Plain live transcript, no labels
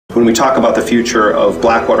When we talk about the future of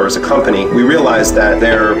Blackwater as a company, we realize that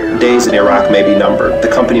their days in Iraq may be numbered. The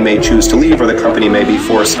company may choose to leave, or the company may be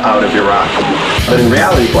forced out of Iraq. But in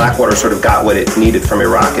reality, Blackwater sort of got what it needed from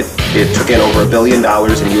Iraq. It took in over $1 billion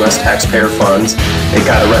in U.S. taxpayer funds. It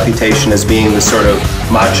got a reputation as being the sort of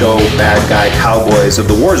macho, bad guy cowboys of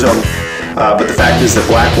the war zone. But the fact is that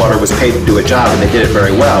Blackwater was paid to do a job, and they did it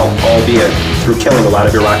very well, albeit through killing a lot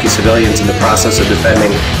of Iraqi civilians in the process of defending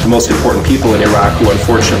the most important people in Iraq, who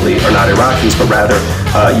unfortunately are not Iraqis, but rather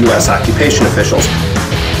U.S. occupation officials.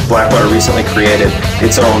 Blackwater recently created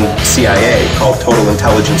its own CIA called Total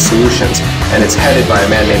Intelligence Solutions, and it's headed by a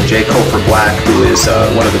man named J. Cofer Black, who is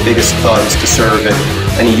one of the biggest thugs to serve in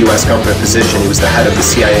any U.S. government position. He was the head of the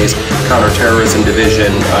CIA's counterterrorism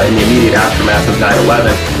division in the immediate aftermath of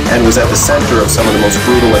 9/11, and was at the center of some of the most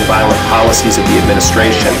brutal and violent policies of the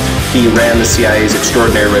administration. He ran the CIA's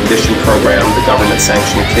extraordinary rendition program, the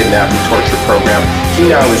government-sanctioned kidnap and torture program.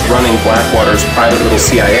 He now is running Blackwater's private little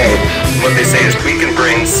CIA. What they say is we can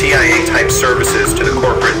bring CIA-type services to the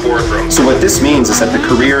corporate boardroom. So what this means is that the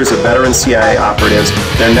careers of veteran CIA operatives,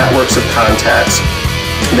 their networks of contacts,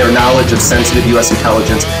 their knowledge of sensitive U.S.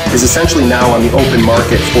 intelligence is essentially now on the open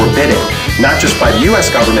market for bidding, not just by the U.S.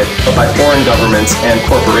 government, but by foreign governments and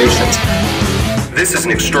corporations. This is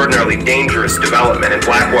an extraordinarily dangerous development, and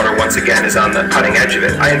Blackwater, once again, is on the cutting edge of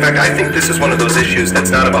it. In fact, I think this is one of those issues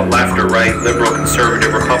that's not about left or right, liberal,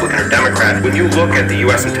 conservative, Republican, or Democrat. When you look at the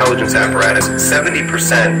U.S. intelligence apparatus, 70%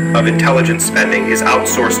 of intelligence spending is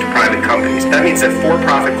outsourced to private companies. That means that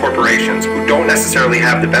for-profit corporations who don't necessarily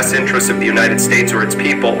have the best interests of the United States or its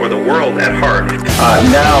people or the world at heart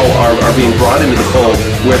now are being brought into the fold,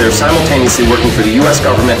 where they're simultaneously working for the U.S.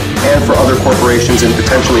 government and for other corporations and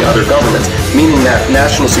potentially other governments, meaning that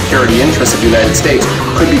national security interests of the United States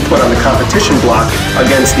could be put on the competition block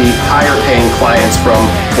against the higher-paying clients from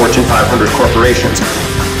Fortune 500 corporations.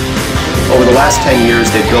 Over the last 10 years,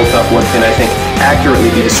 they've built up what can, I think, accurately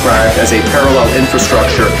be described as a parallel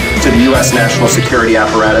infrastructure to the U.S. national security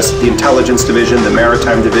apparatus, the intelligence division, the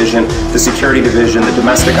maritime division, the security division, the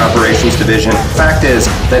domestic operations division. Fact is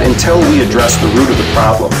that until we address the root of the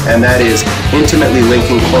problem, and that is intimately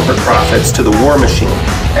linking corporate profits to the war machine,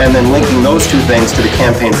 and then linking those two things to the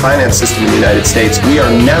campaign finance system in the United States, we are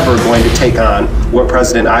never going to take on what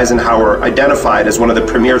President Eisenhower identified as one of the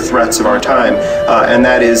premier threats of our time, and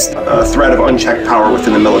that is a threat of unchecked power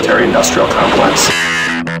within the military-industrial complex.